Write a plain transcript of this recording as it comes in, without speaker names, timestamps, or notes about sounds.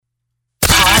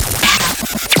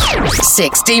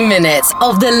60 minutes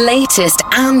of the latest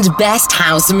and best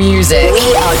house music.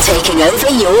 We are taking over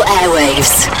your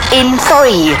airwaves. In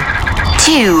 3,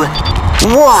 2,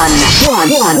 1.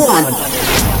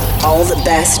 All the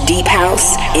best deep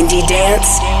house, indie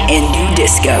dance, and new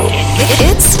disco.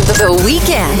 It's the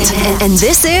weekend, and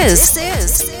this is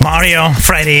Mario,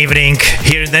 Friday evening,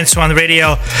 here in Dance One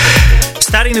Radio.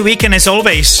 Starting the weekend as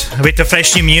always with the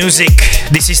fresh new music.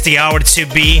 This is the hour to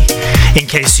be, in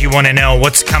case you want to know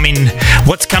what's coming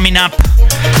up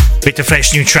with the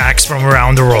fresh new tracks from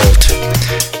around the world.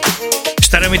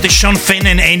 Starting with the Sean Finn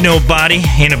and Ain't Nobody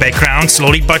in the background,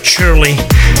 slowly but surely.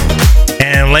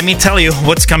 And let me tell you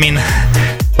what's coming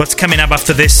up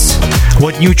after this.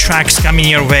 What new tracks coming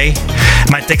your way?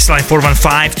 My text line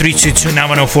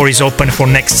 415-322-9104 is open for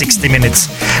next 60 minutes.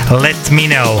 Let me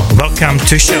know. Welcome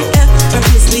to show.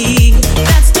 Effortlessly,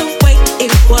 that's the way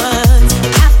it was.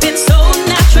 Happened so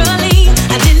naturally.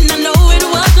 I did not know it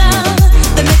was love.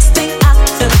 The next thing I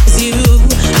felt was you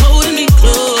holding me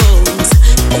close.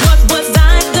 What was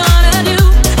I gonna do?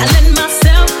 I let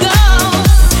myself go,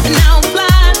 and now I'm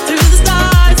flying through the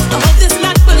stars. I hope this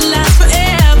night will last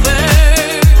forever.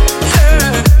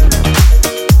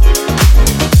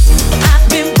 I've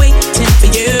been waiting for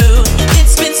you.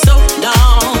 It's been so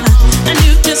long. I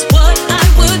knew just what I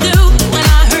would do when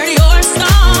I heard your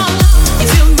song. You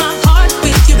filled my heart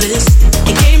with your bliss.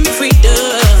 It gave me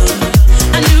freedom.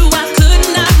 I knew I could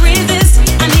not resist.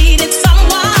 I needed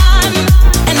someone,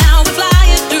 and now we're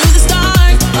flying through the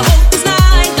stars. I hope this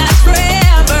night lasts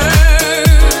forever.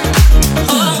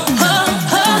 Oh, oh,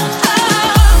 oh, oh.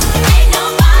 Ain't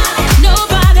nobody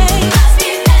loves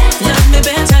me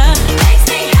better, makes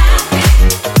me happy,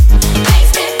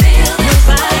 makes me feel this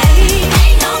way.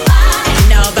 Ain't nobody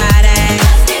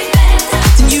loves me better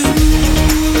than you.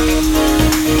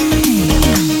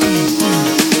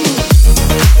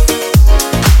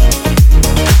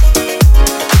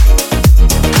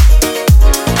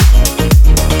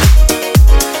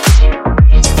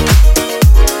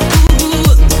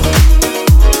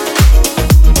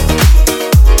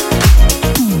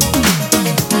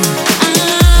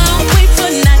 I'll wait for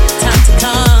nighttime to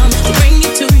come to bring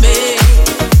you to me.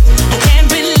 I can't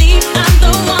believe I'm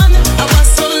the one. I was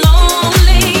so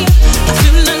lonely. I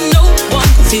feel like no one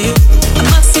could feel. I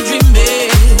must be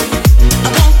dreaming. I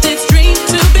want this dream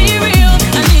to be real.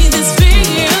 I need this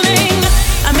feeling.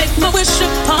 I make my wish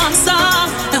upon a star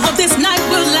and hope this night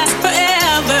will last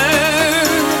forever.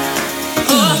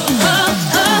 Oh, oh,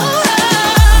 oh, oh.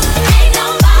 Ain't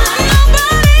nobody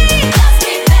loves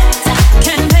me better,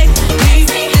 can make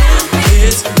me happy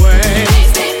this way.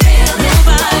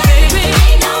 Nobody, baby,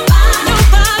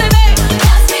 nobody, baby,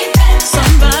 loves me better.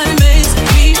 Somebody makes me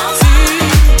feel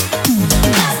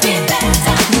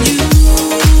you.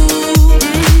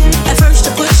 At first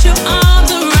you put your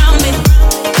arms around me,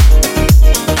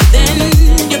 then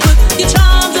you put your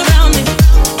charms around me.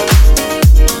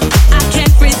 I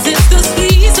can't resist the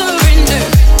squeeze, surrender.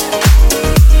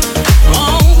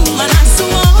 Oh, my nights so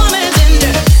warm and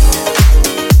tender.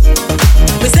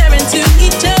 We're staring into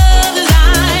each other's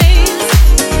eyes,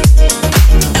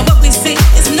 and what we see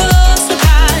is no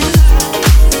surprise.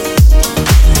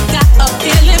 Got a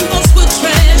feeling most will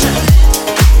treasure,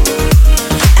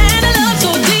 and a love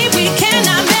so deep we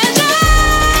cannot measure.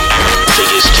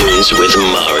 Biggest tunes with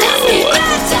Mario.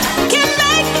 Can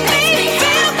make me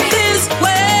feel this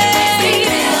way,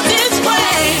 this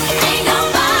way. Ain't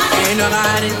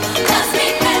nobody loves me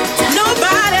better.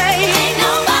 Nobody. Ain't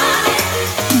nobody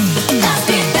loves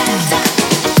me better.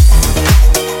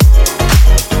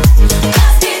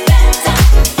 Loves me better.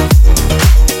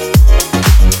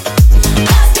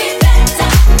 Loves me better.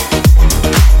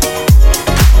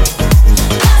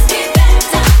 Loves me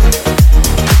better.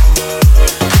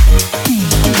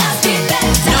 Loves me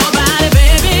better. Nobody,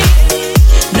 baby.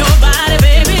 Nobody,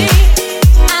 baby.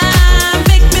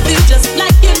 Make me feel just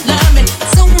like you love me.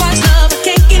 So much love, I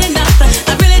can't get enough.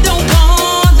 I really don't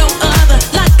want no other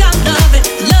like I love it.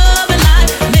 Love and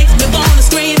life makes me wanna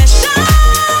scream and shout.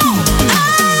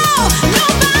 Oh,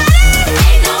 nobody,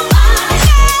 ain't nobody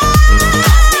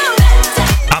loves me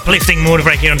better. Uplifting mood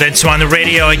right here on Dance One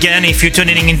Radio. Again, if you're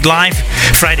tuning in live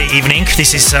Friday evening,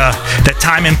 this is the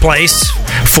time and place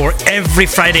for every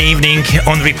Friday evening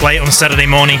on replay on Saturday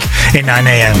morning at 9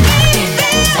 a.m.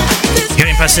 Here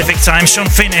in Pacific time, Sean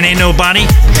Finn and Ain't Nobody.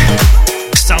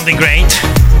 Sounding great.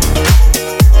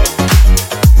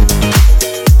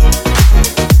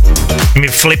 Let me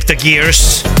flip the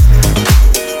gears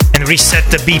and reset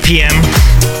the BPM.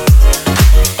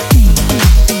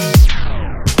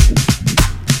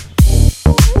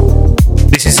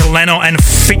 This is Leno and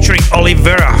featuring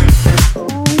Olivera.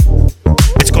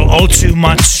 It's called All Too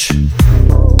Much.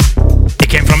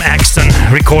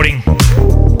 recording.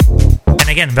 And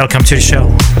again, welcome to the show.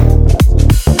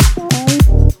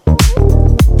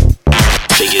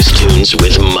 Biggest tunes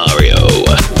with Mario.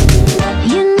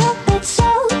 You know it's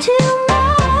all too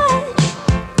much.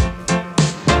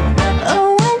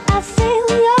 Oh, when I feel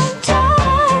your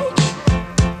touch.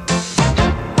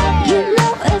 You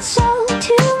know it's all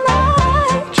too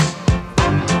much.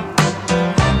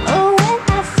 Oh, when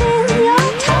I feel your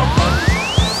touch.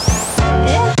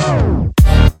 Yeah.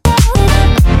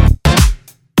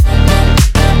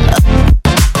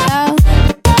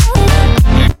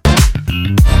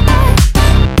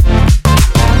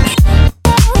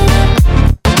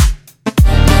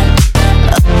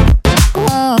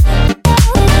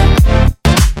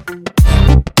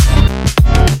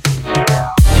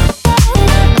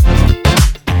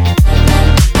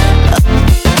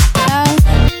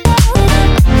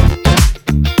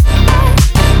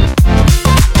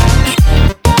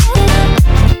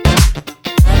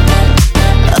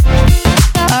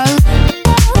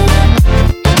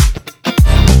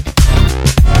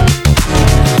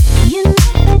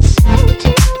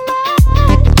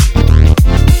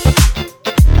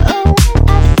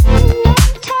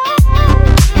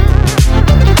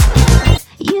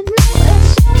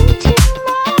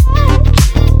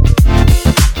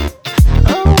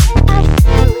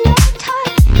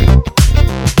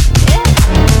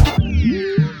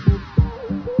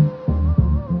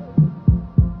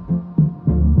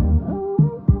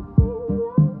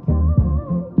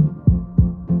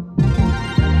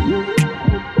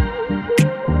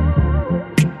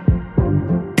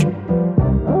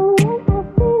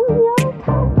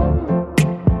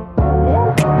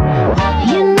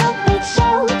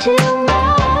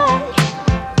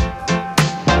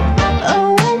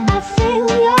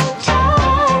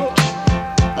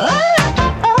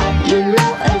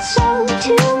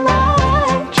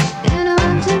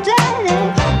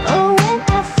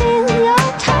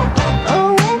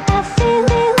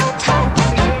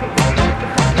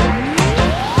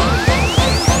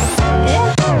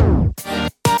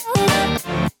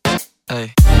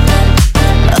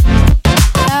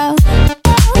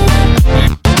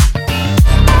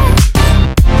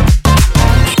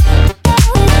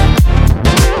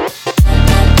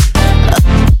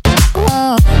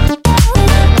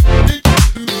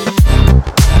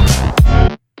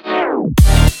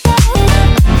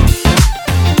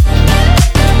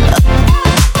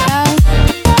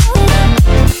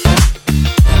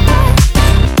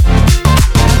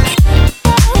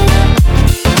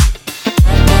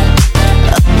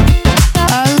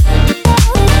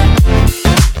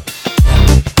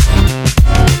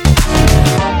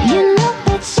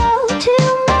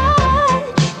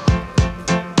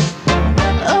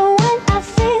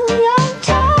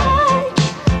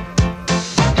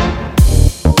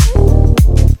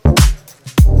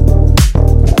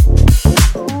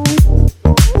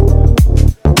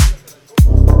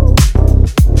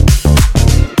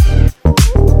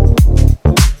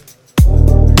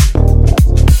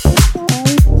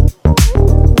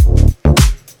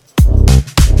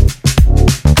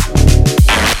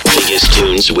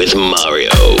 With Mario.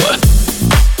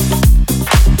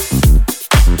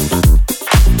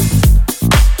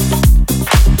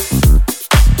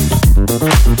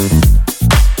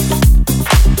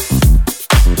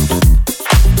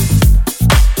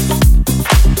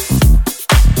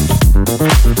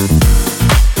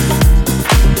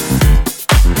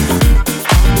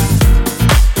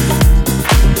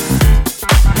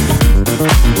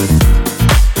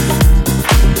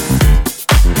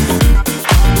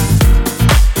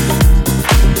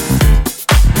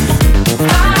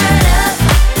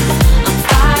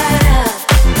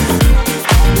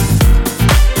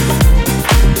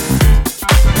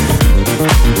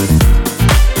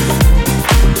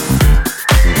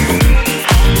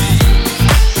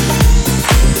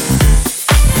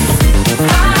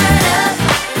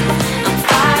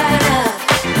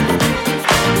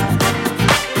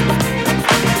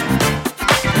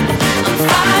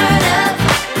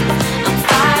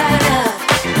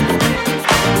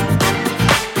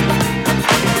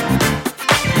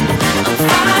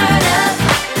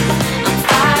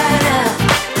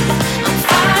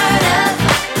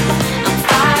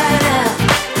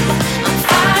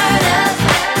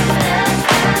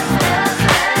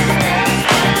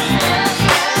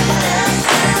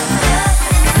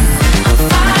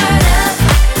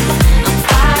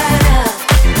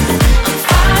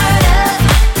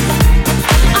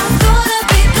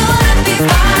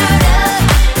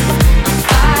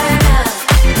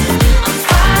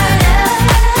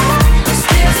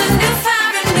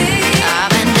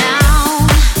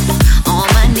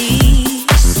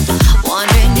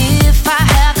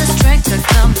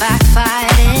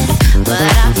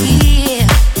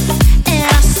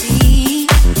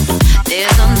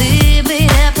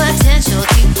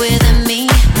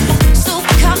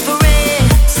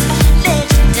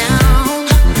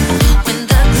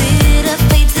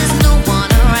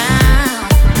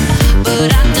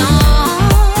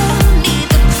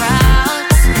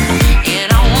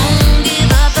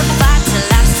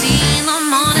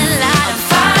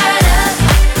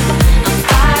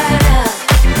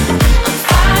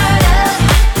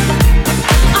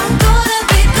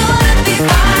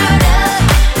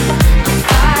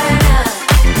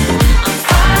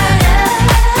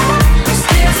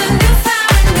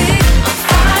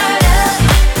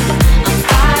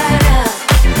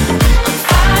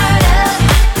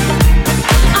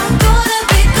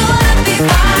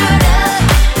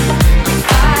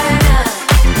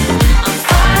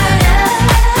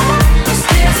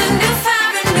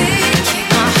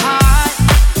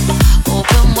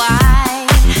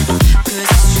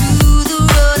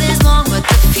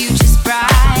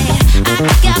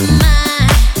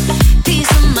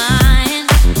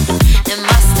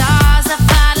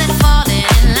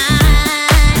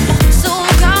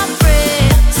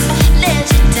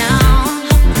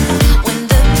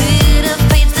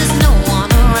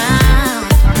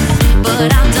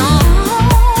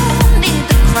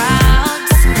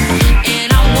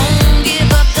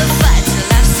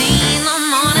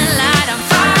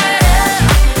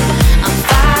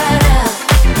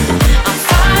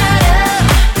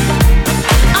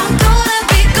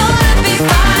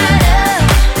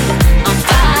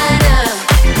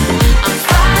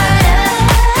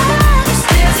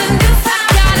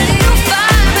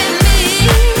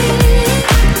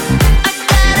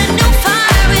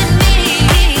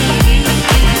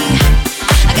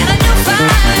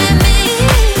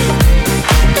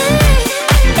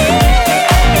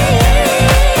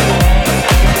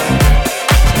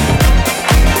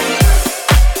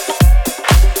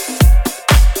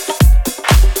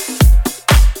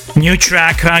 new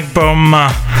track from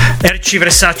Erci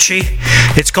Versace.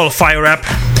 It's called Fire Up,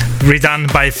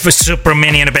 redone by Super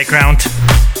Mini in the background.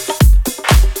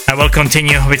 I will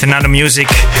continue with another music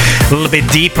a little bit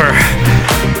deeper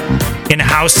in the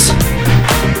house.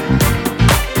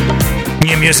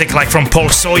 New music like from Paul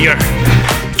Sawyer,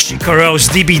 Chico Rose,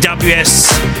 DBWS,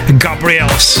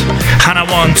 Gabriels,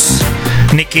 Hannah Wants,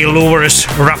 Nikki Lures,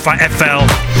 Rafa FL,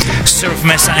 Surf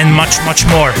Mesa, and much, much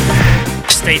more.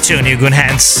 Stay tuned, you good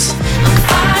hands.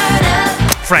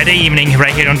 Friday evening,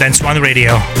 right here on Dance One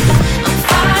Radio.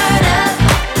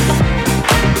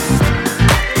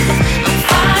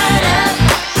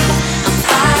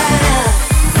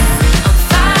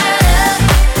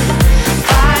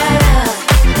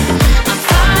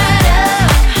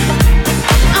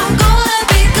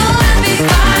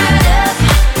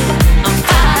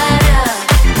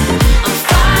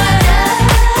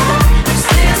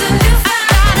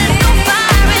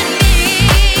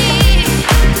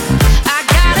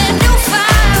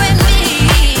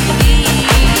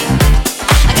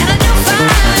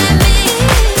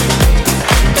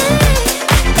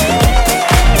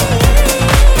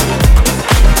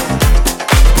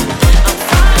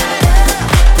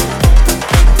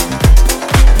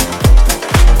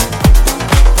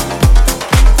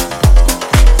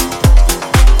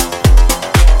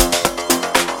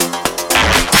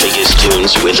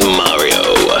 With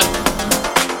Mario.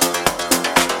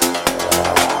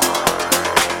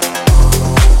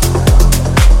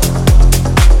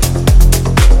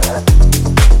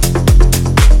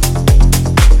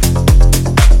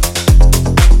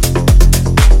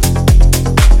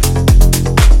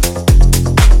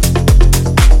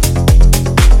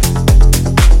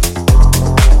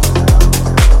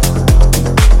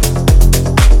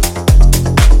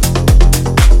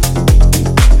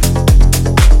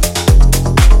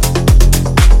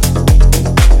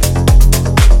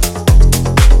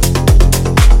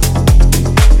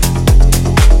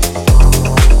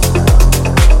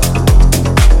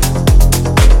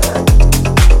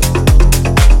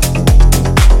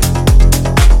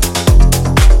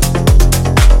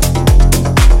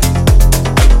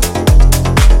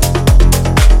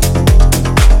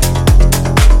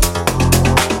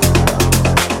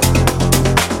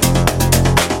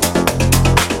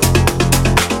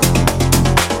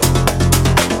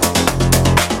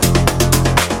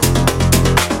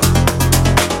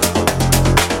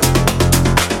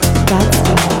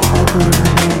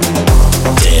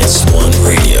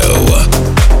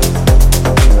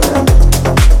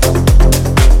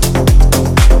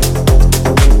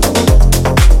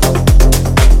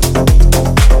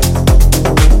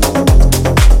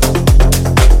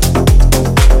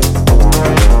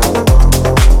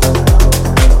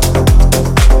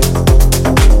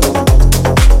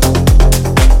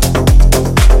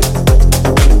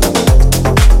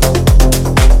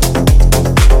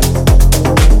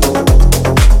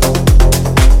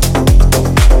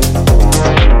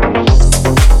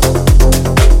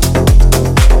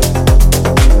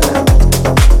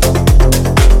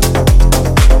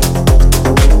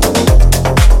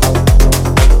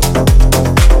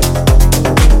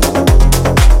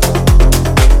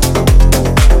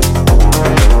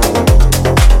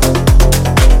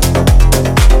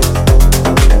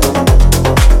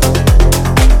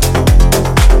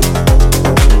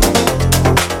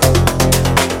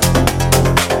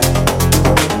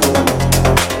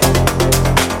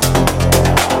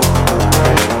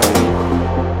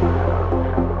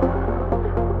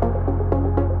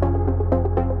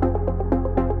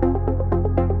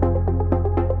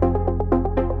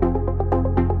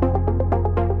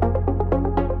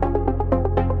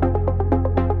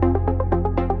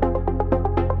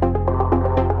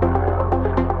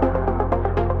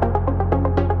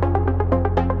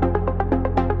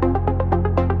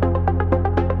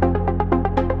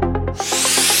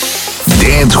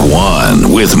 Dance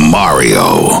One with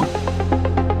Mario.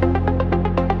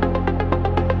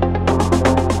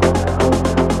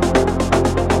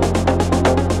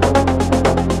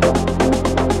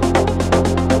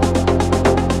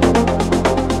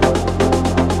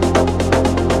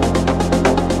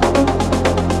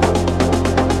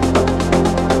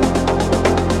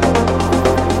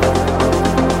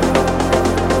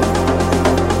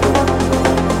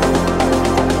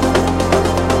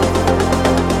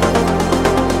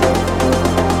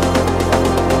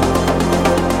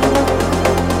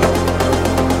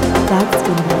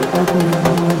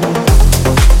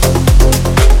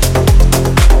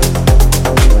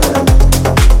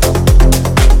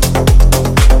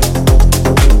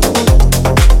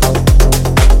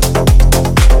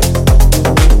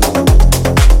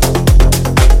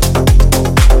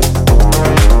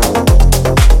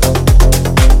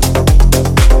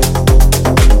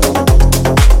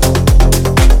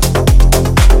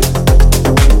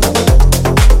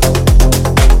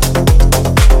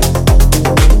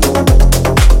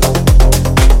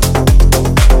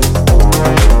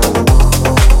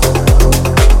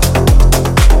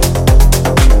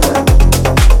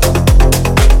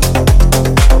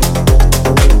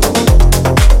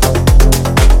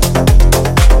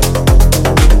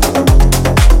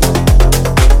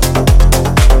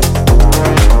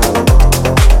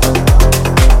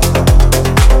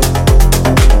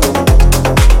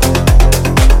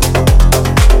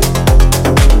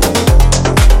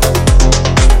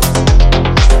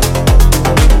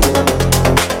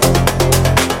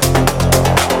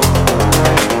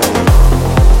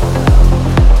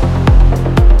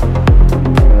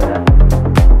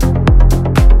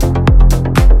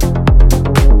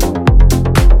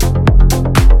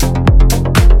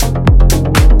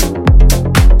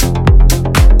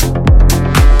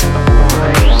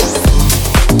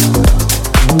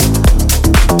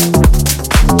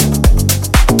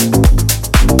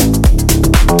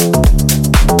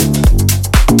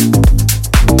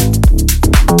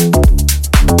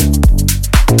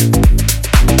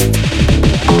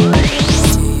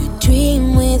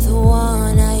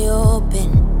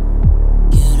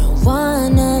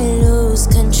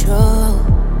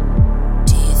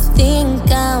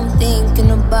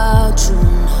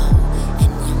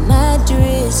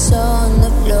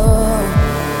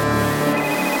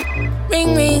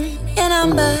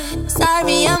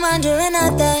 wondering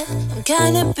out that I'm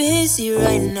kinda busy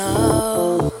right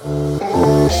now.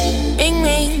 Ring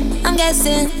ring, I'm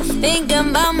guessing, thinking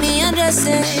about me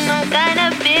undressing. I'm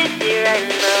kinda busy right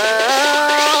now.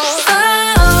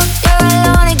 Oh, you're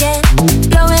alone again,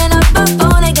 blowing up my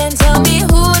phone again. Tell me,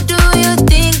 who do you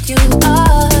think you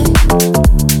are?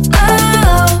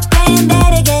 Oh, playing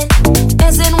dead again,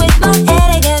 messing with my head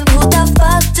again. Who the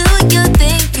fuck do you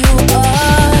think you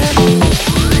are?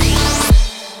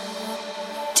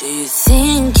 Do you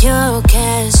think you're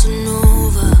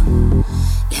Casanova,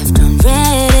 left on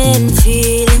red and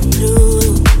feeling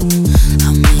blue?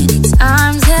 How many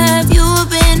times have you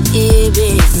been here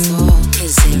before?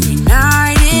 'Cause every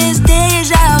night is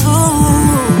deja vu.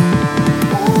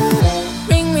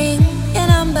 Ring ring, your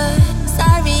number.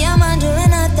 Sorry, I'm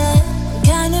wondering out that I'm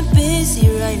kinda busy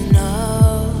right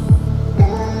now.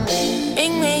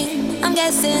 Ring ring, I'm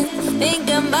guessing,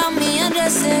 thinking about me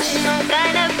undressing. I'm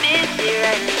kinda busy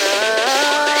right now.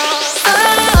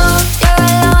 Oh, you're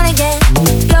alone again,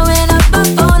 blowing up my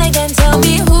phone again. Tell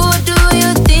me, who do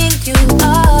you think you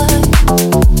are?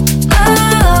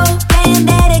 Oh, playing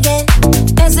dead again,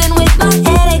 messing with my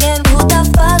head again. Who the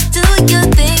fuck do you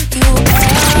think you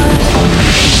are?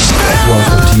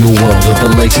 Welcome to your world of the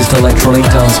latest electronic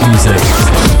dance music.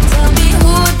 Tell me,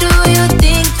 who do you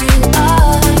think you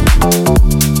are?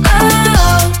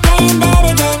 Oh, playing dead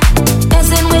again,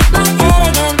 messing with my head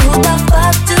again. Who the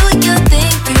fuck do you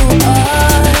think you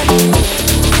are?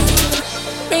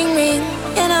 Ring ring,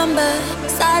 your number.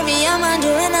 Sorry, I'm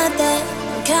wondering out that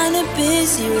I'm kinda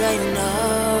busy right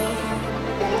now.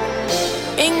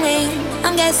 Ring ring,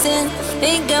 I'm guessing,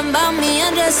 thinking about me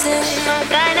undressing. I'm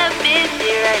kinda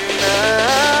busy right now.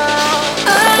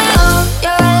 Oh,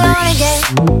 you're alone again,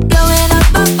 blowing up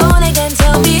my phone again.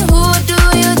 Tell me, who do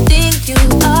you think you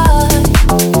are?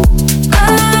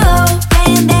 Oh,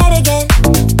 playing dead again,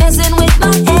 messing with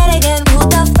my head again. Who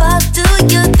the fuck do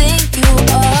you think you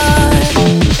are?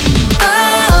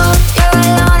 Oh, you're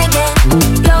alone again,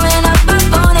 blowing up my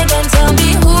phone again. Tell me,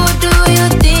 who do you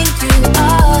think you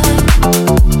are?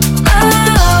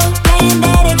 Oh, playing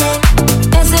dead again,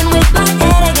 messing with my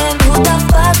head again. Who the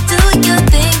fuck do you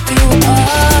think you are?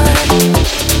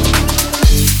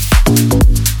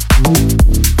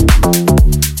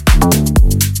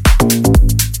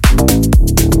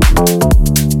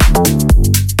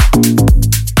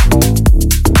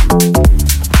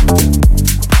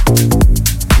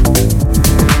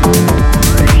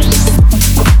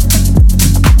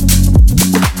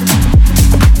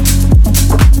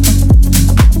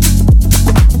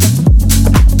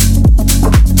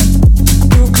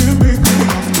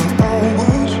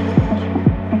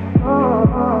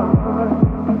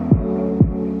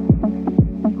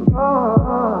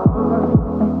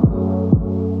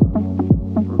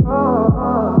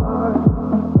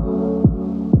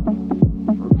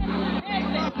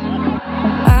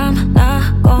 I'm not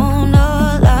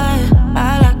gonna lie,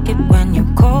 I like it when you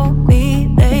call me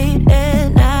late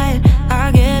at night.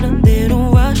 I get a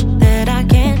little rush that I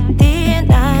can't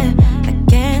deny, I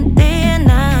can't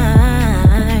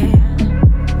deny.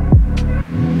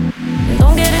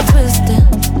 Don't get it twisted,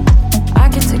 I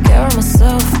can take care of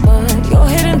myself, but you're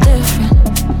hitting different.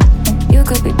 You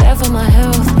could be bad for my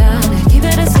health, gotta keep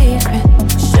it a secret.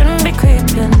 Shouldn't be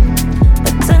creeping,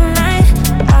 but tonight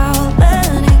I'll let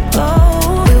it go.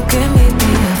 You can meet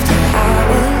me after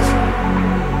hours.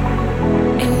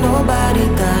 Ain't nobody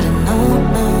gotta know,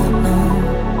 no, no.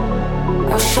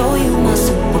 I'll show you my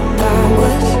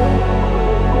superpowers.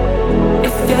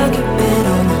 If you keep it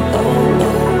on the low,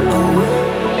 low, low.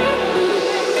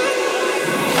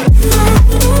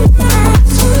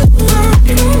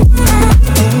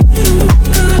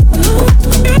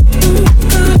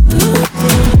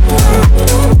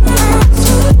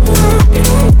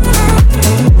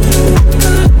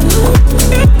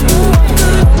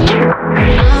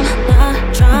 I'm not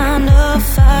trying to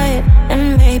fight, and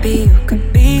maybe you could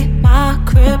be my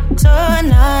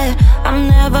kryptonite. I'm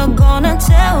never gonna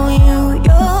tell you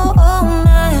you're all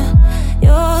mine,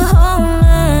 you're all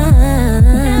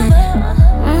mine.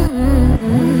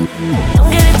 Don't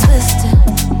get it twisted,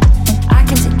 I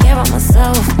can take care of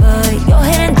myself, but you're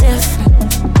hitting different.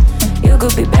 You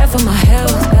could be bad for my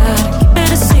health, gotta keep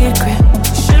it a secret.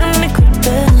 Shouldn't be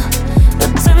creeping,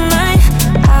 but tonight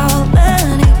I'll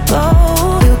let it go.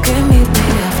 You can meet me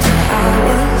after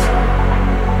hours.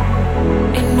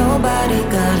 Ain't nobody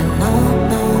gotta know,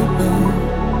 no, no.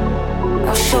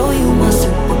 I'll show you my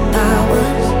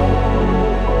superpowers.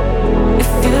 If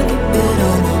you keep it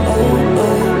on the low,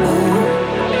 low, low.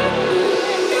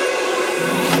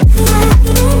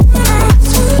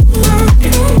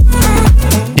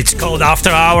 It's called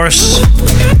After Hours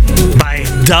by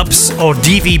Dubs or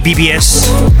DVBBS?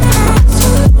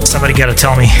 Somebody gotta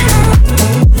tell me.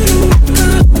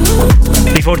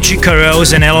 Before Chica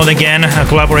Rose and Elon again, a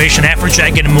collaboration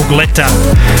Afrojack and Mugletta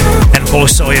and Paul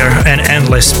Sawyer and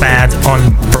Endless Pad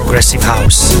on Progressive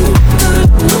House.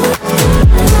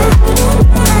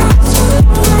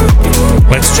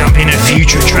 Let's jump in a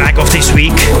future track of this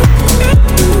week.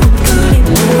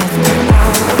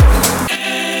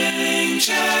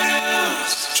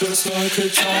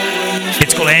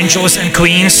 It's called Angels and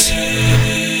Queens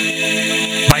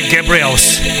by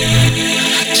Gabriels.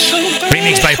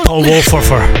 Remixed by Paul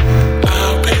Wolfhofer.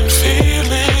 I've been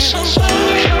feeling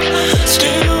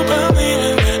still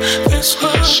believing this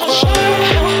was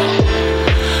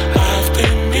I've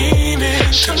been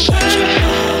meaning to let you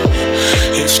know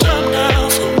it's time now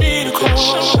for me to go.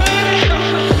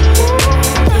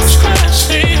 This glass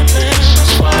feeling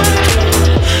is what I do.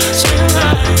 Still I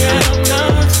am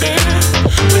nothing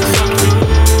without you.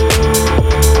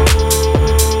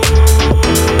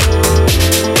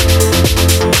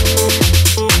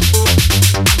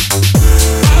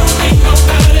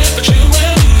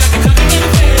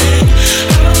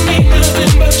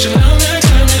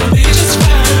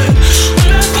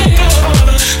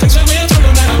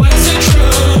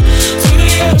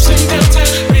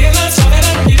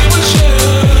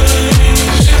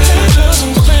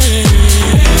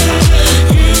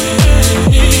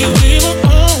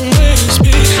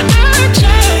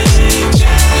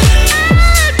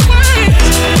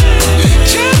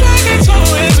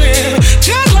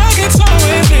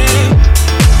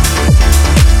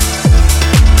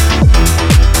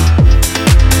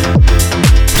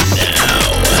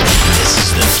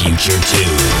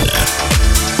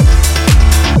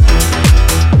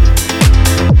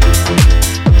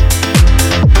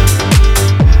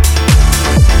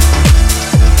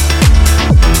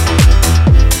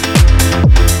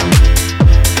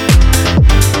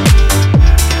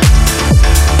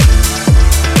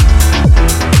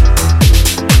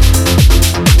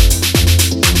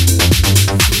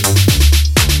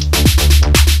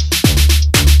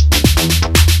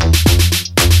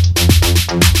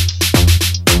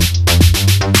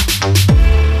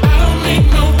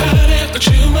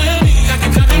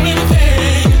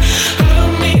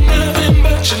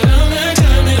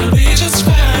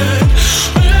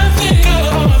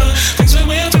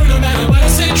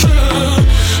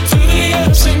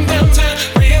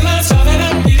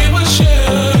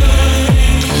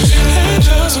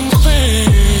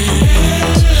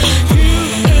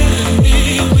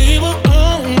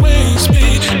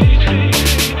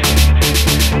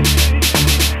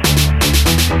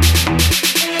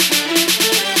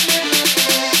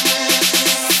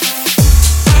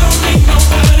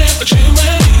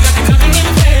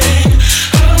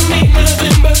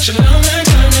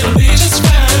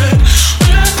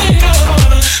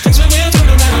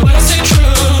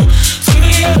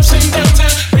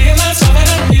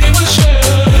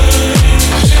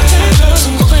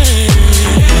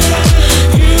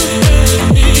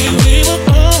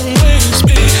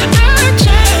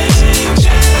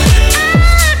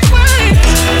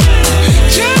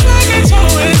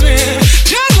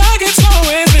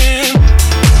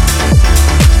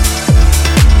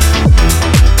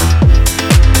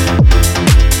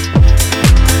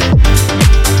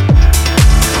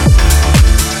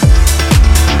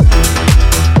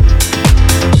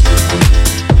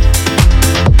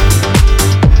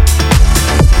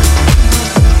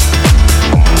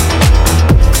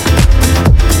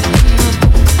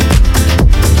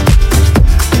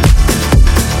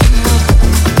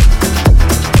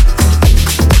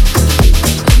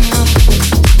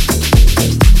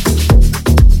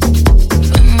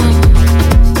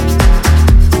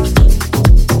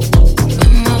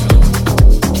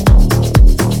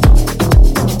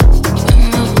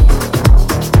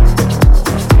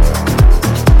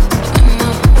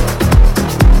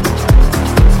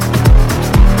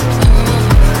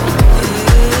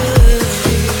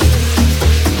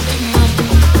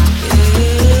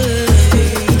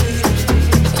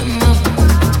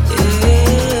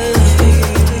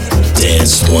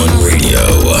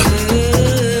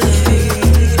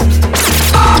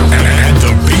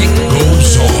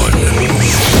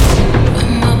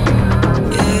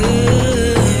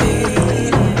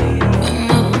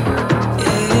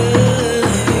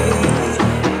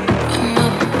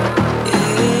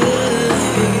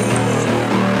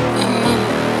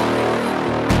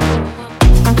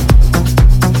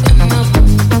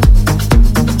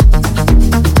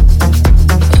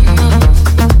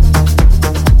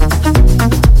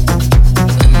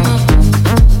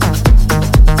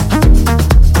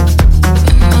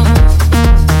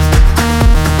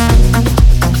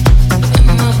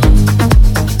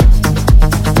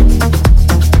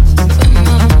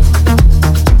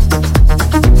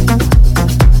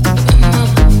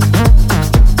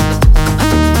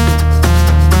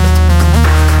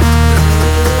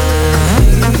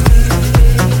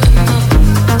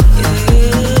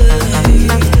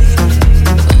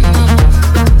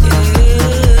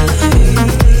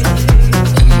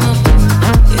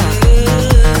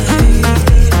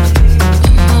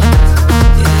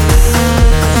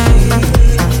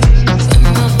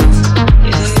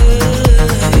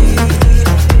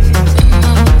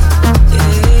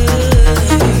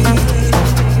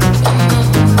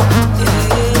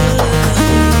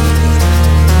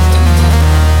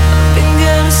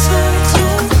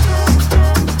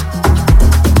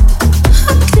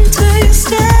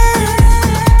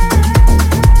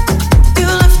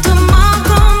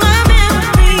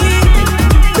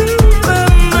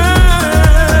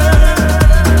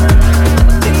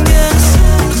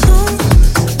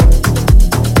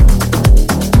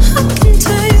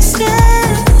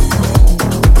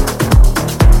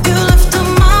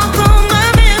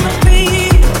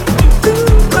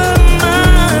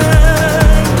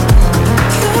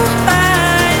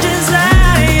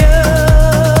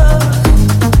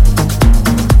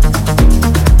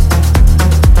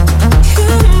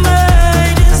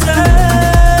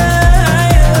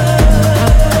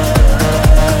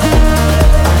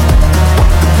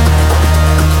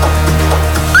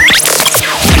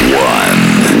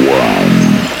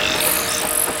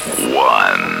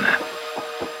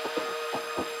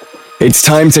 It's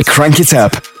time to crank it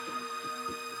up.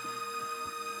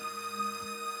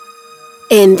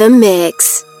 In the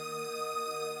mix.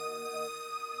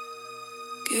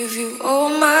 Give you all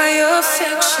my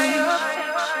affection.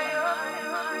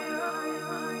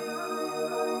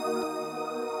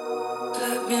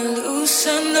 Let me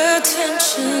loosen the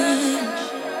tension.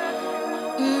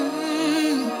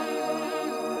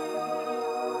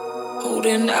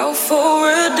 Holding out for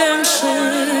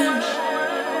redemption.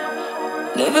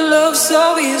 Never loved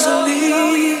so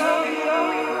easily.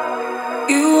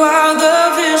 You are the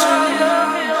vision.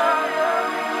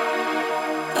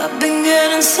 I've been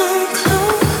getting so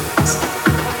close.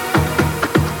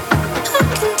 I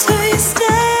can taste it.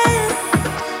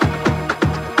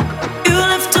 You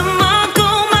left a mark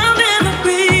on my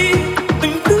memory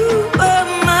when you were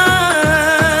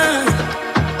mine.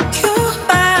 You're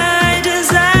my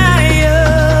desire.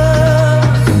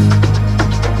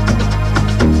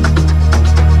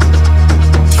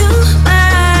 You're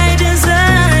my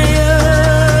desire.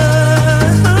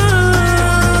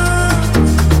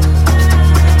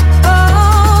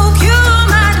 Oh, you're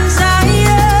my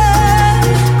desire.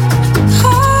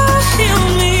 Oh, heal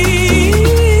me.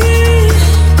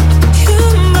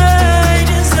 You're my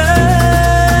desire.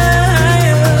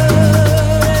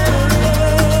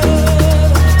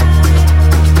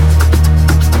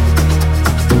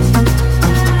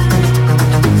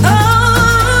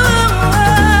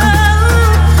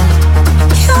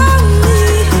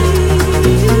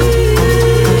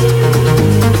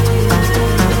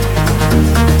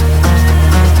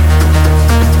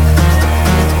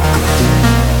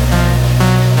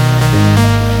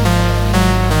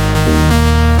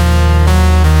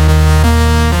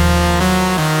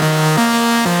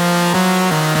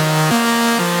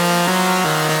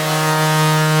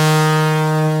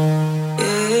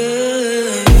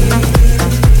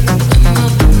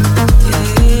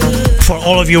 For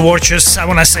all of you watchers, I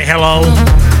want to say hello.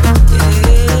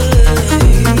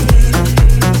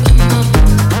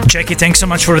 Jackie, thanks so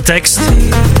much for the text.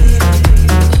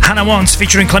 Hannah Wants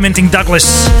featuring Clementine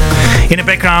Douglas. In the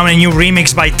background, a new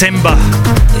remix by Temba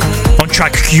on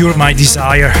track Cure My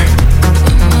Desire.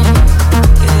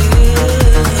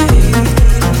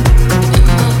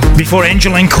 Before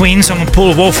Angel and Queens on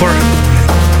Paul Wolfer.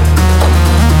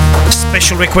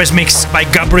 Special request mix by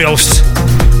Gabriels.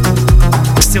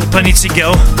 Still plenty to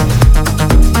go.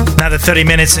 Another 30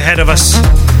 minutes ahead of us.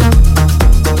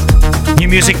 New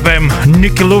music by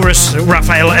Nicky Louris,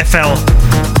 Raphael FL,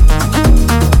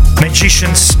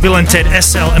 Magicians, Bill and Ted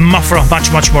SL, and Muffro.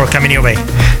 Much, much more coming your way.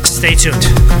 Stay tuned.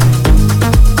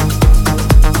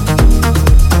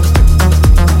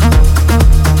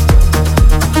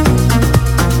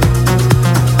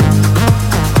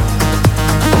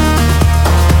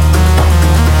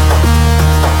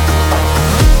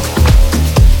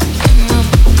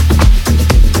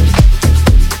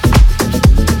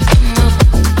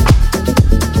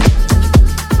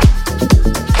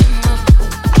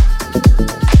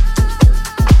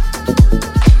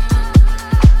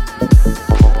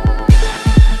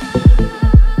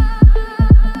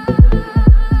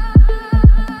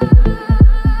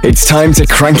 It's time to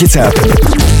crank it up.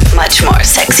 Much more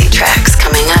sexy tracks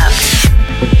coming up.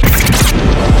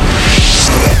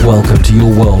 Welcome to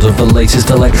your world of the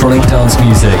latest electronic dance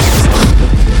music.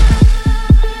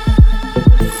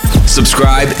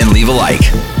 Subscribe and leave a like.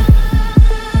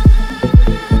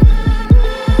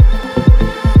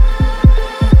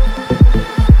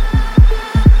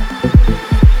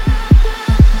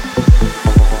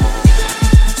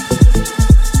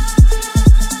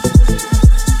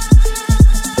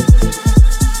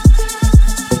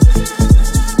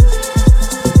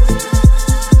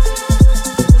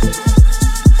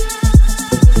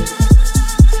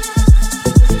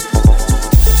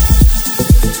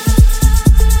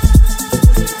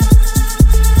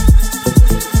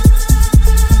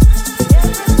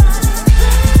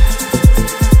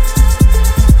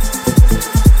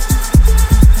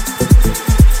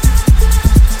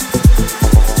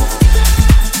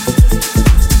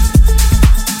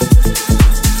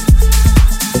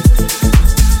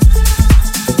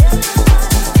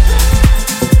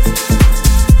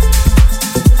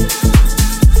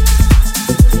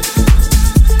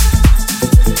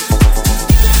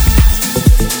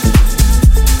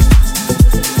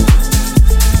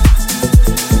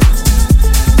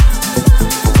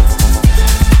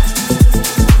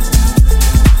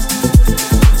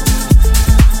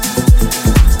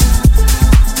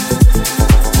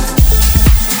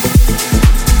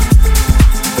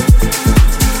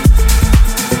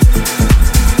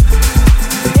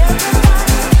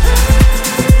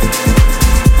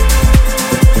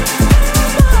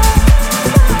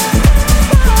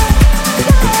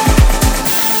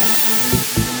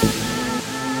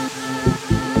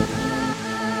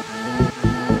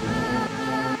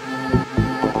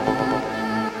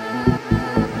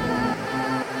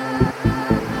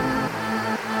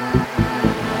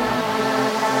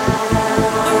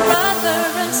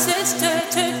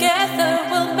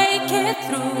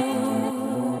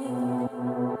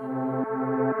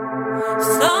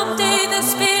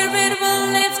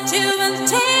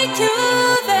 need you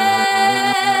there.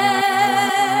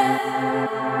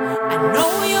 I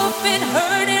know you've been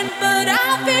hurting, but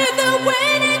I'll be there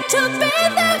waiting to be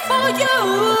there for you.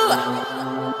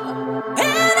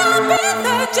 And I'll be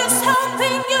there just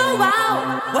helping you out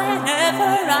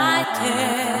whenever I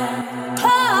can.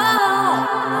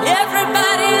 Call,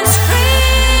 everybody is free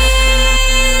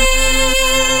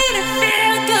to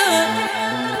feel good.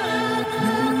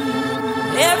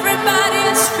 Everybody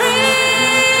is free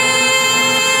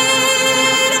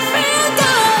to feel good.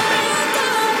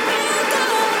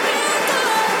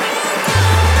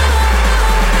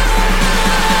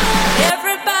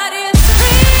 Everybody is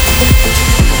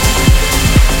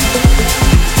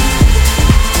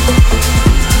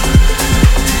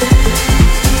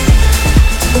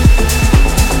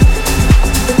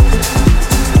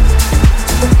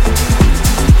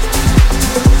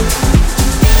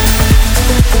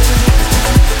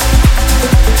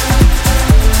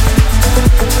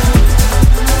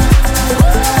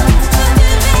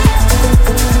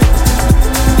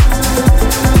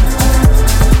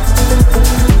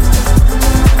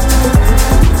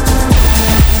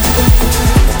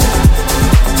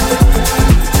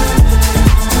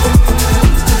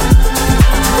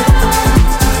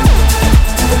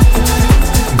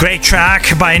great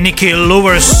track by Nikki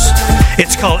Lewis.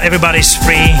 It's called Everybody's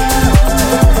Free.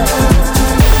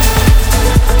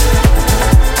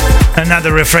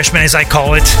 Another refreshment, as I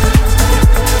call it.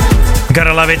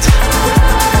 Gotta love it.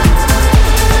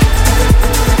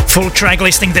 Full track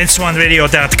listing,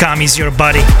 dance1radio.com is your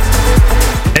buddy.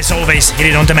 As always, hit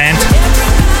it on demand.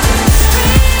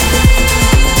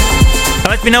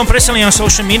 Let me know personally on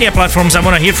social media platforms. I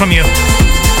want to hear from you.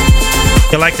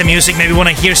 You like the music, maybe want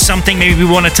to hear something, maybe you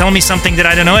want to tell me something that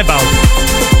I don't know about.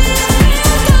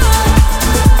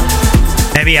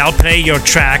 Maybe I'll play your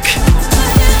track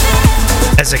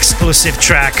as exclusive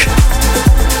track.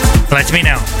 Let me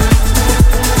know.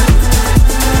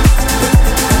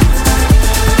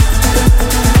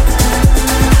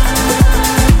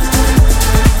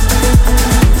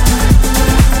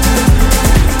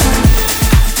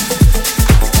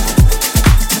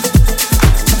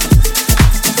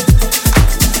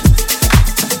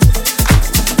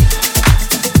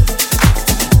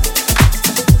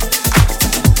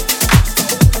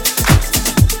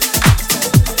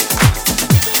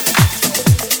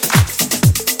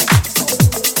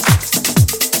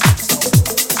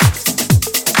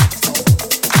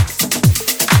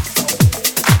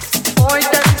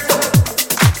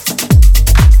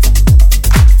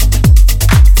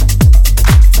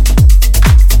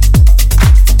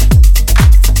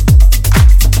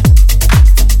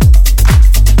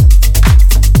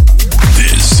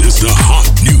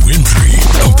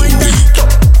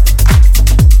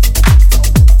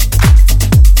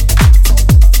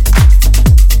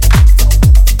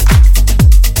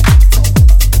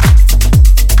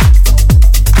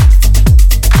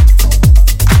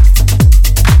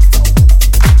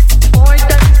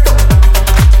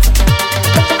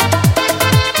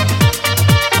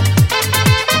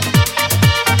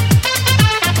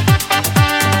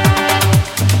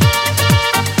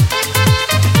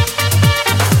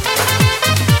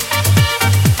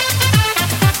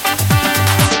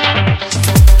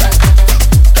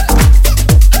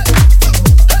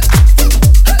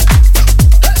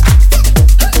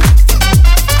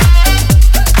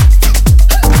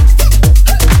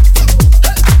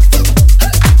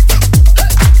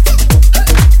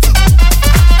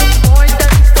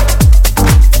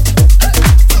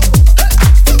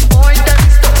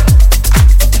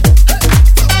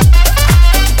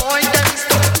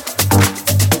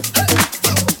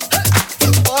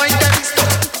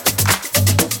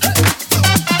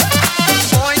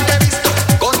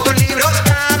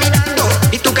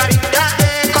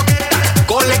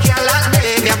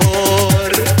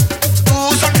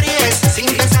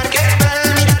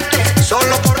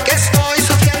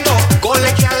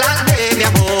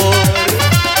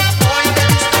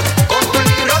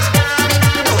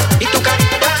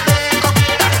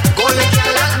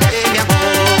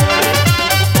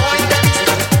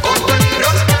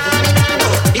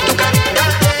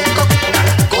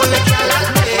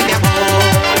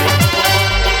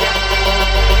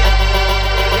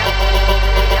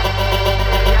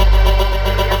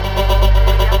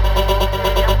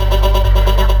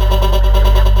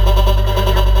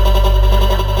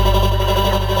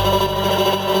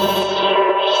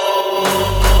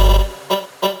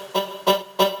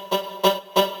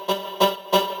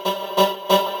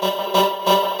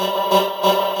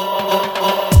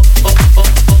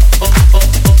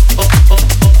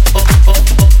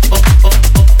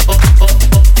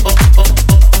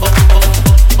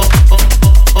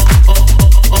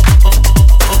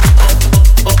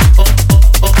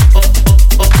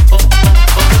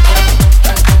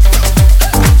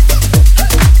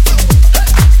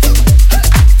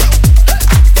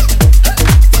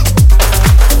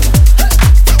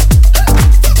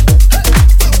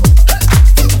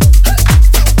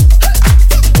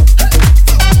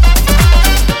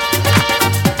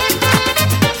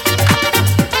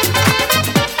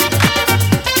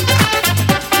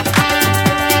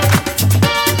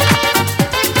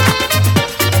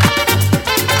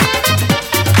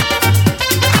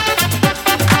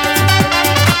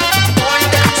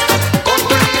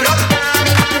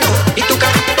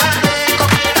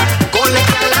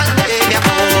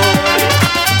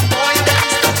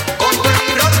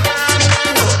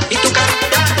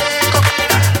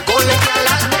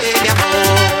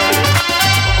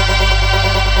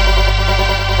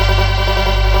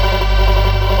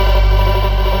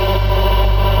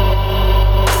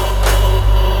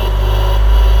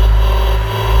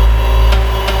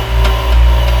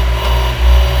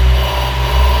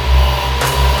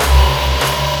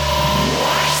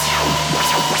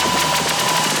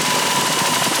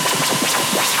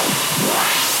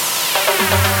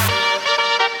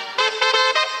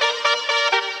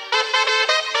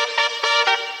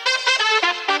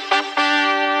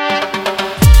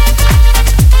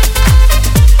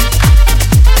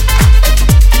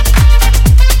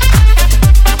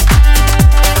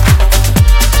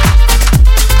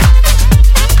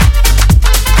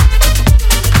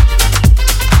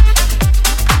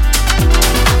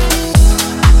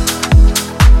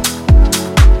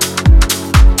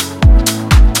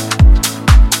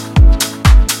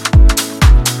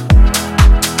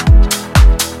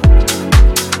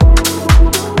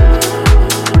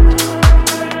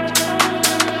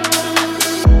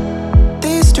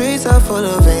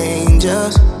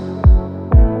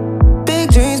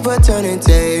 games but turning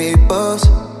tables.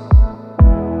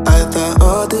 I thought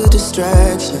all the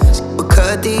distractions would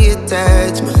cut the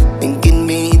attachment and get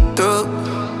me through.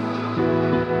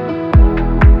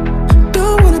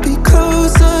 Don't wanna be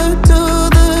closer to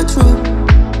the truth.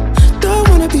 Don't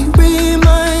wanna be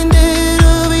reminded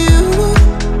of you.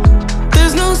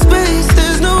 There's no space,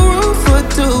 there's no room for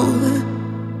two.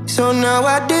 So now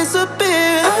I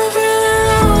disappear. I'm feeling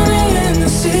lonely in the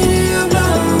city of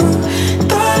love.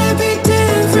 Thought it'd be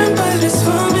different, but it's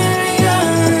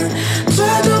familiar.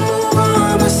 Tried to move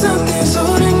on, but something's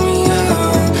holding me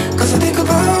up. 'Cause I think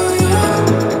about you.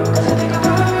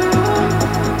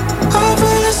 I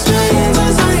feel a strange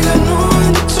as I got no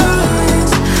one to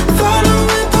trust.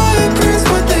 Following footprints,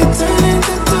 but they turn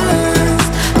into dust.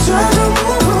 Tried to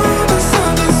move on, but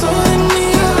something's holding me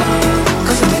up.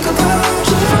 'Cause I think about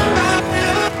you.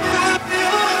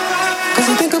 'Cause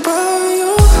I think about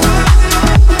you.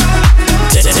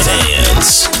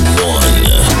 Dance One.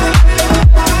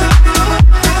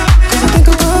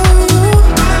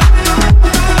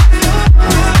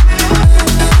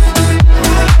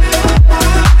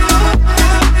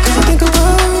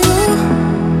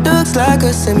 Looks like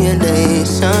a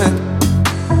simulation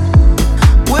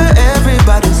where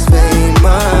everybody's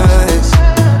famous,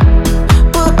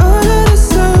 but all of the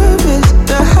surface,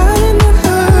 they're hiding the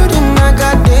hurt, and I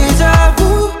got deja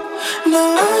vu. Now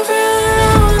I'm feeling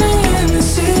lonely in the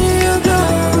city of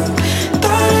love.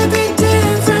 Thought it'd be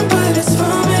different, but it's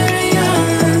familiar.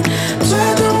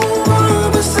 Tried to move on,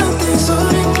 but something's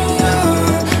holding me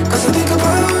up. 'Cause I think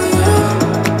about you.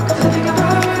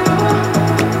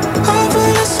 I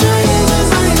feel a strange as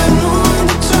I got no one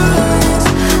to trust.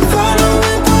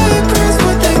 Following footprints,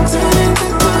 but they turn into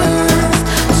dust.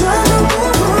 Try to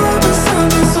move on, but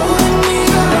something's holding me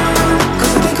up.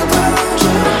 'Cause I think about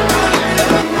you.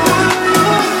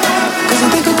 'Cause I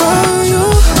think about you.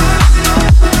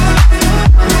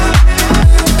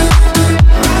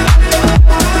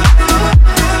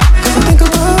 'Cause I think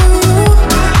about you.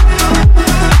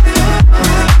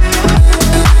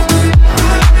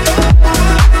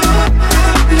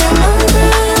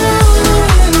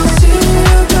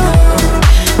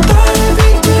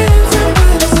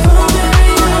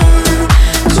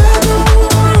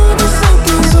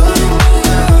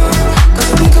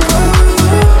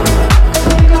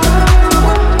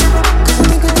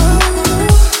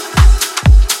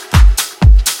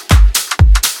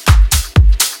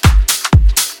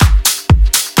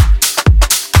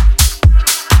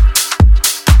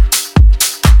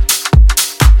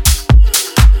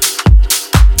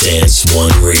 Dance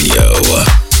One Radio.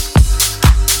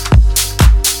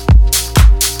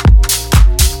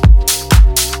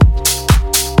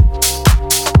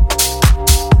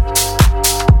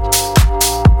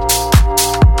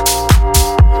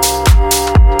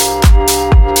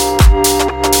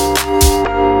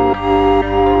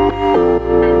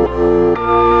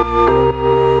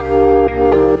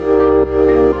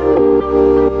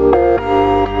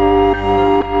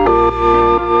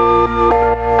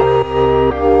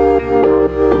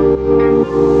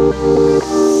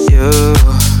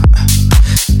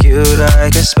 You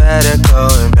like a spider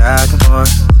going back and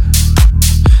forth.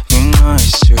 You know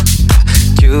it's true.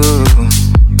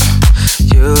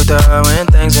 You throwing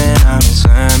things and I'm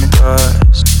slamming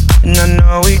doors. And I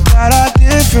know we got our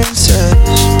differences.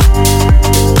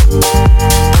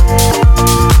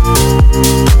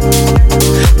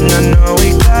 And I know we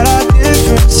got our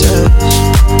differences.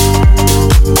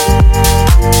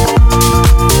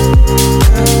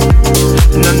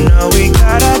 And I know we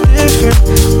got our different.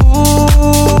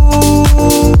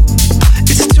 Ooh,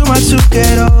 it's too much to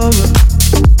get over.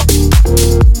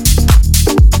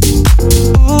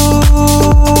 Ooh,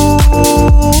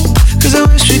 'cause I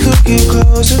wish we could get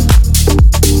closer.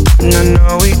 And I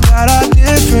know we got our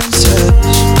differences.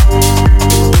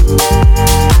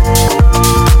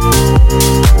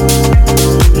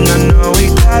 And I know we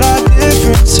got our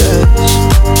differences.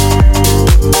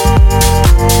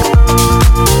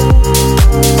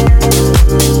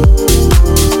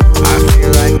 I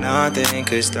feel like nothing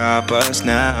could stop us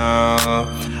now.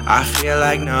 I feel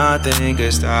like nothing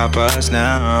could stop us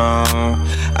now.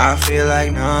 I feel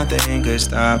like nothing could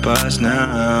stop us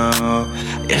now.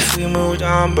 If we moved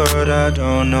on, but I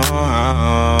don't know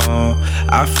how.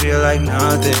 I feel like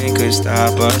nothing could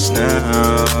stop us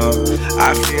now.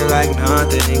 I feel like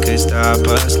nothing could stop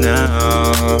us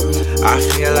now. I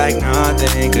feel like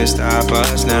nothing could stop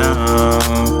us now.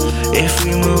 If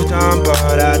we moved on,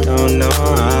 but I don't know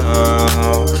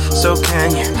how. So can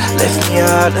you lift me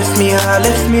up, lift me up,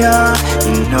 lift me up?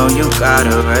 You know you got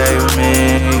away with me.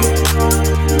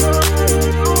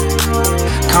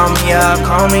 call me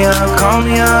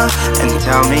up, and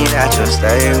tell me that you'll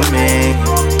stay with me.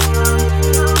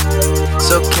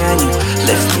 So can you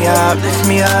lift me up, lift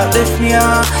me up, lift me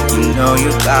up? You know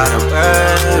you gotta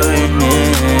work with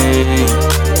me.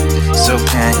 So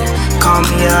can you call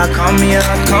me up, call me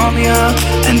up, call me up,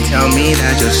 and tell me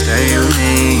that you'll stay with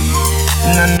me?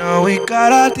 And I know we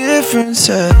got our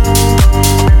differences.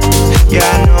 Yeah,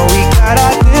 I know we got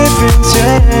our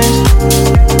differences.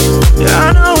 Yeah,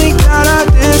 I know we got our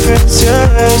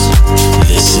differences.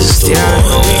 This is the yeah, I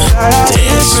know we got our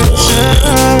differences.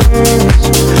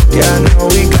 Yeah, I know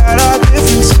we got our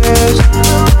differences.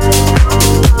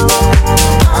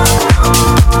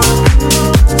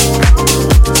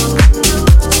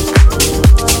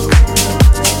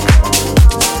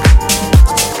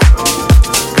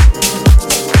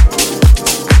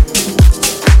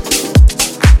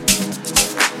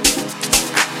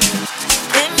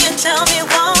 Tell me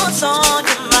what's on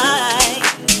your mind.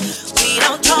 We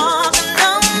don't talk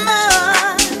no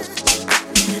more.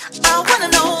 I wanna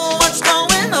know what's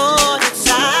going on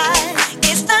inside.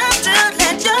 It's time to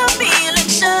let your feelings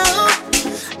show.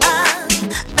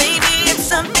 Maybe it's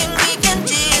something we can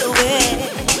deal with,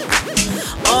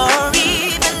 or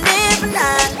even if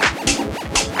not,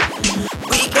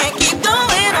 we can't keep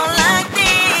going on like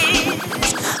this.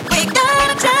 We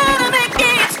gotta try to make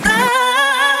it stop.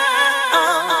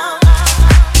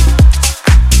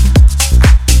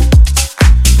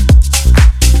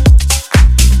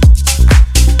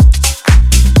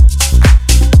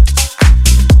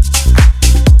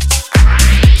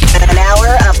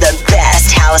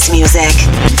 Music.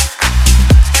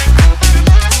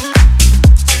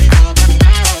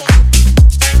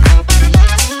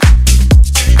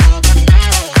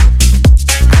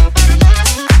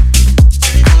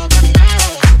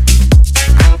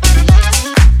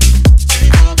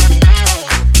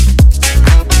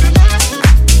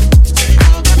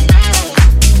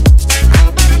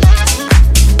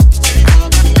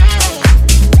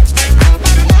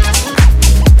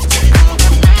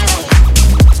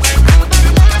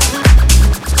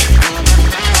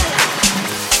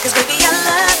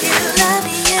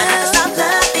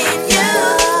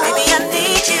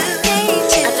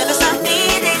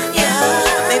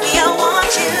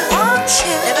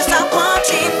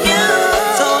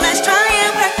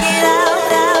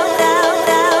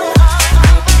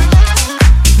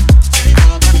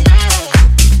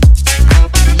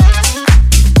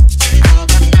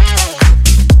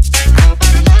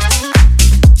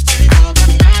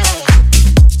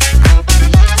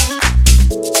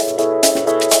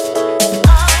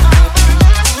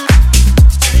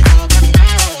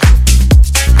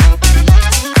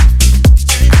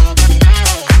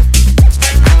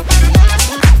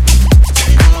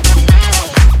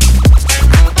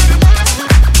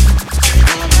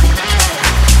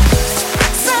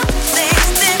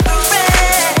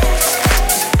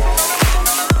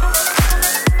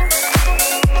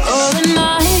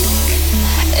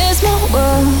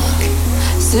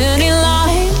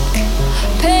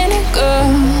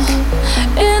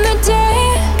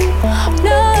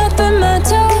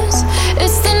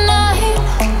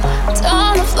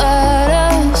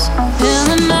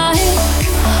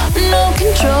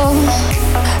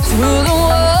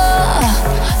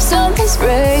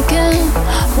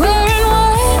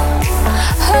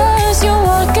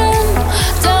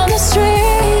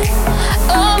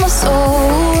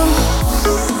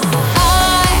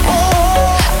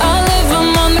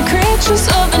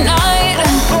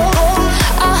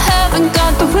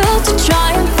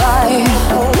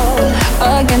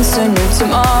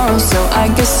 Tomorrow, so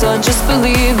I guess I'll just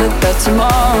believe that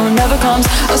tomorrow never comes.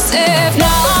 A safe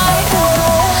night.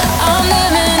 I'm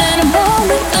living in a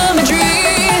moment of a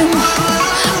dream.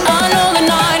 I know the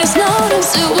night is not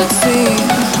as it would seem.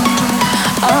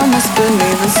 I must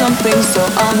believe in something, so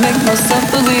I'll make myself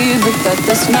believe that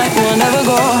this night will never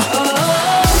go.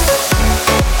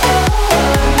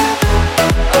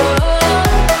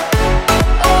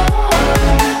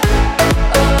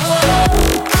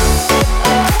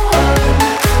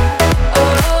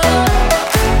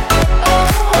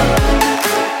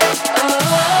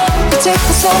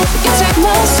 You take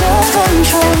my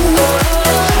self-control.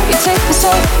 You take my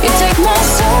self, you take my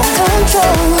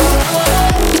self-control.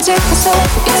 You take my self,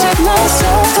 you take my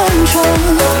self-control.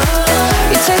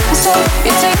 You take my self,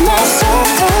 you take my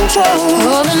self-control.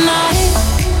 Oh, the night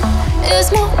is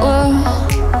my world.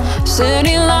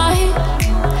 City light,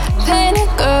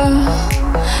 painted girl.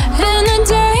 In the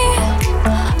day,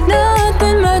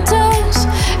 nothing matters.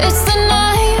 It's the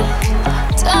night,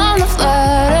 time to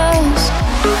flat us.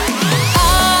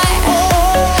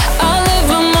 I live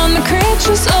among the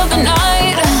creatures of the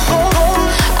night.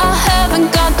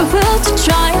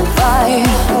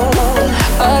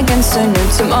 chance, a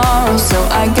new tomorrow. So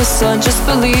I guess I'll just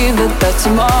believe that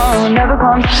tomorrow never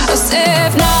comes. As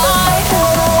if not,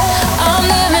 I'm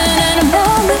living in a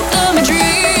moment of a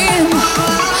dream.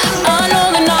 I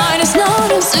know the night is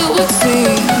not as it would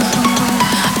seem.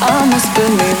 I must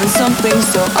believe in something,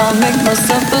 so I'll make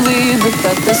myself believe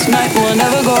that this night will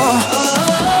never go.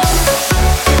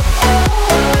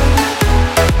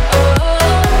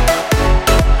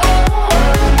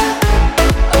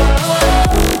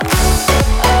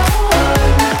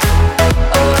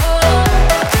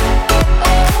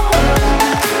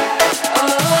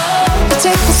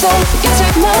 You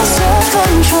take my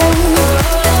self-control.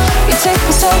 You take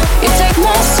my soul, you take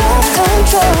my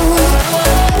self-control.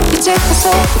 You take my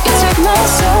soul, you take my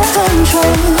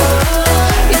self-control.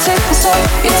 You take my soul,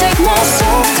 you take my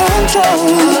self-control.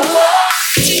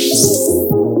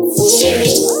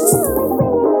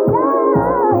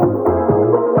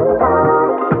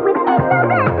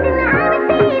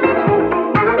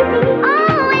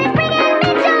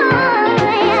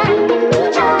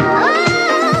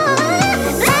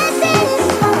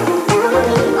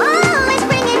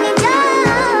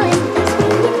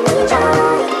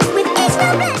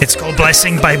 It's called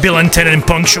Blessing by Bill and Ted and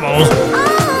Punctual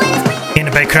in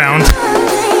the background.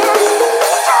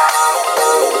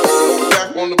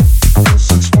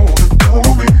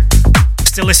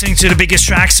 Still listening to the biggest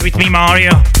tracks with me,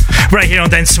 Mario, right here on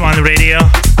Dance One Radio.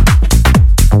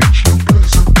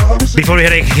 Before we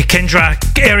had Kendra,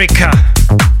 Erica,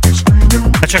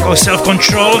 a track called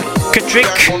Self-Control,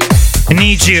 Katrick,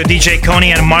 Need You, DJ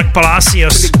Connie and Mark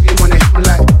Palacios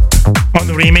on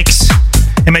the remix.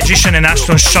 A Magician and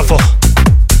Ashton Shuffle,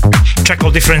 track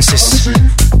called Differences.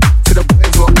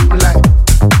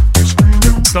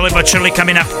 Slowly but surely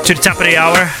coming up to the top of the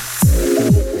hour.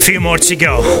 Few more to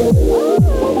go.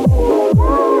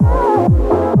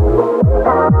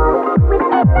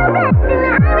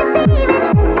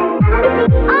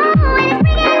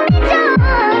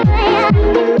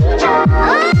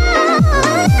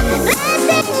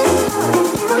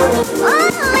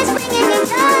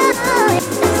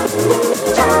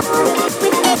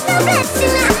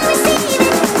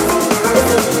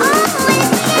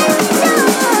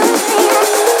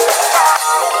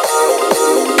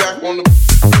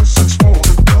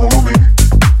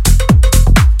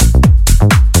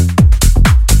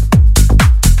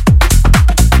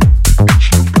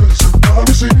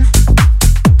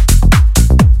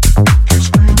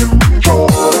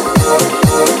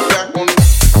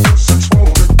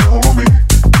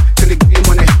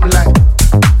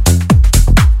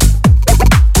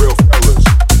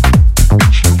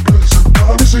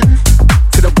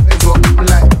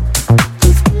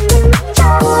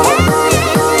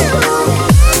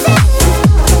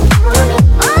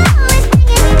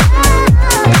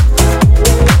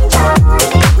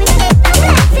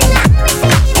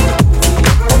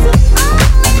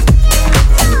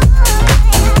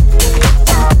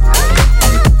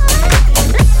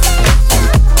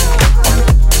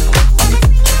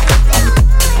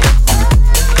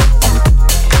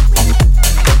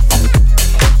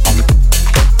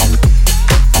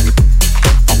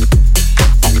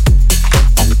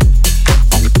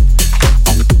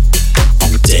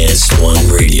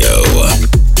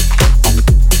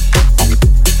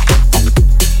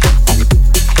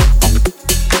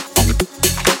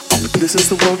 This is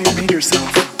the world you made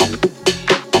yourself.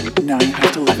 Now you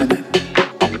have to live in it.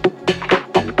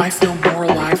 I feel more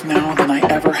alive now than I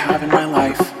ever have in my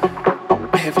life.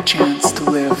 I have a chance to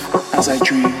live as I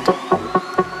dreamed.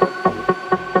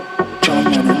 John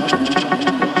Lennon.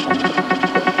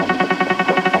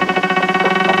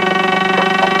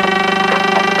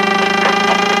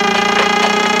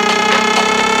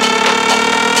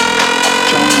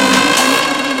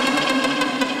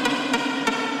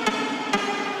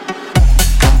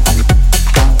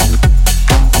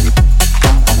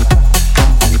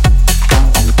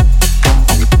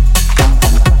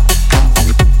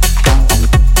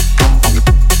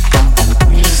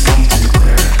 We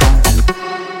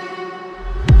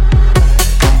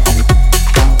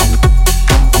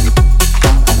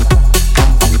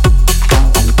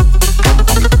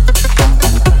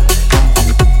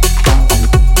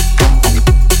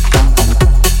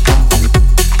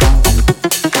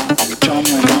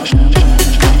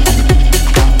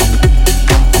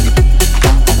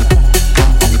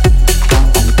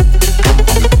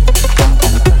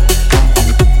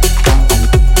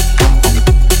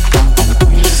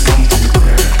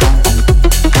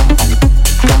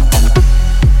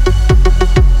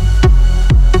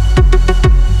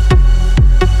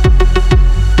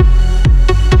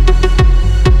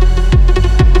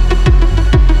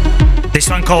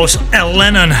calls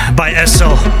Lennon by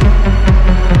Essel.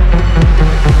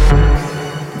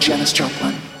 Janis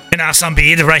Joplin. And now some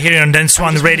beat right here on Dance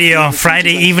One Radio,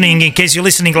 Friday evening, in case you're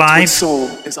listening live.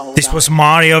 This was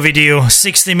Mario video,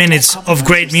 60 minutes of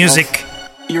great music.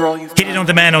 Get it on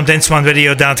demand on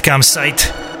danceoneradio.com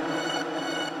site.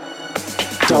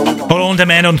 Or on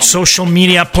demand on social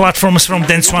media platforms from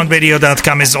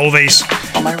danceoneradio.com as always.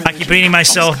 I keep reading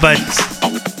myself, but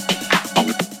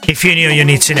if you knew, you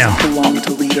need to know.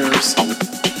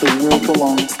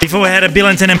 Before we had a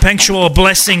Billington and Punctual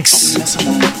Blessings.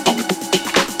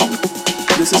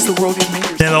 This is the world you've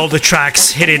made. Then all the tracks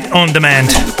hit it on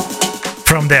demand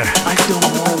from there. I feel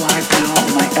more alive now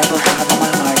than I ever have in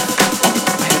my life.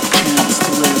 I have a chance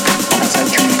to live as I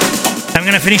dream. I'm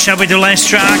gonna finish up with the last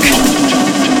track.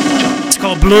 It's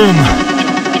called Bloom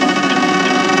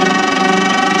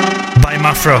by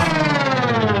Mafro.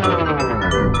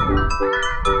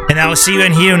 And I'll see you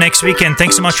and hear you next weekend.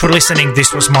 Thanks so much for listening.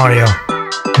 This was Mario.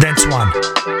 Dance One.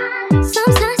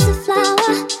 Sometimes the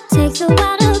flower takes a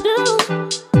while to bloom,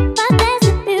 but there's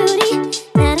a beauty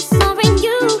that I saw in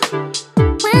you.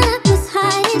 When I was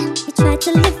hiding, you tried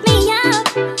to lift me up,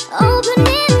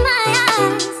 opening my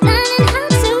eyes, learning how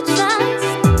to trust.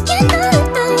 You know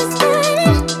that I was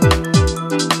hurting,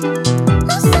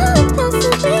 oh so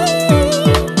impulsively.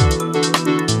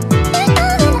 You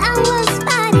know that I was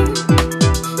fighting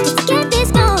just to get this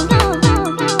going.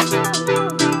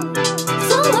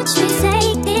 So what you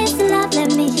take this love,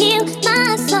 let me heal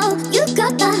my soul. You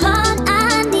got the heart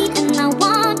I need, and I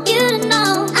want you to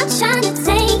know I'm trying to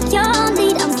take your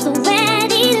lead. I'm so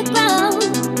ready to grow.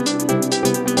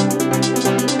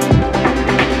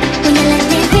 When you let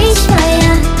me reach for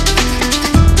you,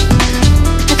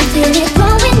 I can feel it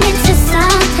growing into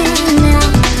something now.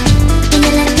 When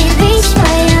you let me reach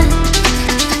for you,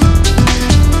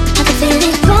 I can feel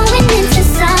it growing into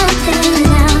something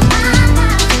now.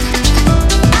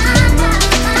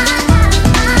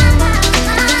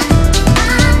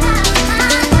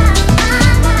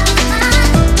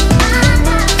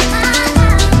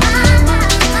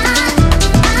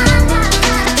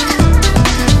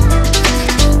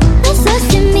 A thirst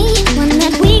in me, one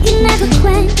that we can never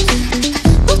quench.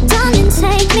 Oh darling,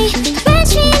 take me,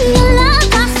 drench me in your love.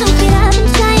 I'll soak it up and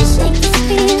try and shake this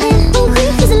feeling. Oh,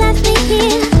 grief has left me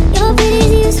here. Your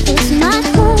beauty's useful to my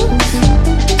cause.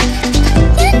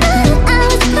 You know that I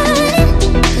was burning,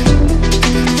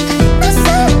 oh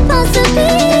so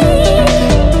impulsively.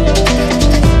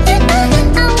 You know that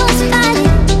I was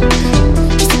fighting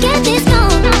just to get this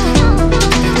going.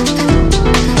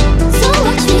 So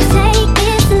what you take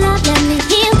this love, let me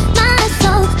heal my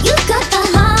soul. You got the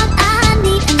heart I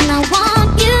need, and I want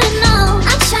you to know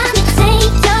I'm trying to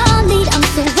take your lead. I'm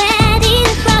so ready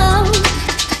to grow.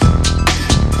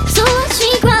 So watch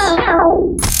me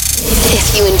grow. If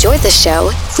you enjoyed the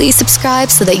show, please subscribe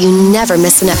so that you never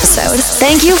miss an episode.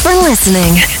 Thank you for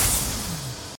listening.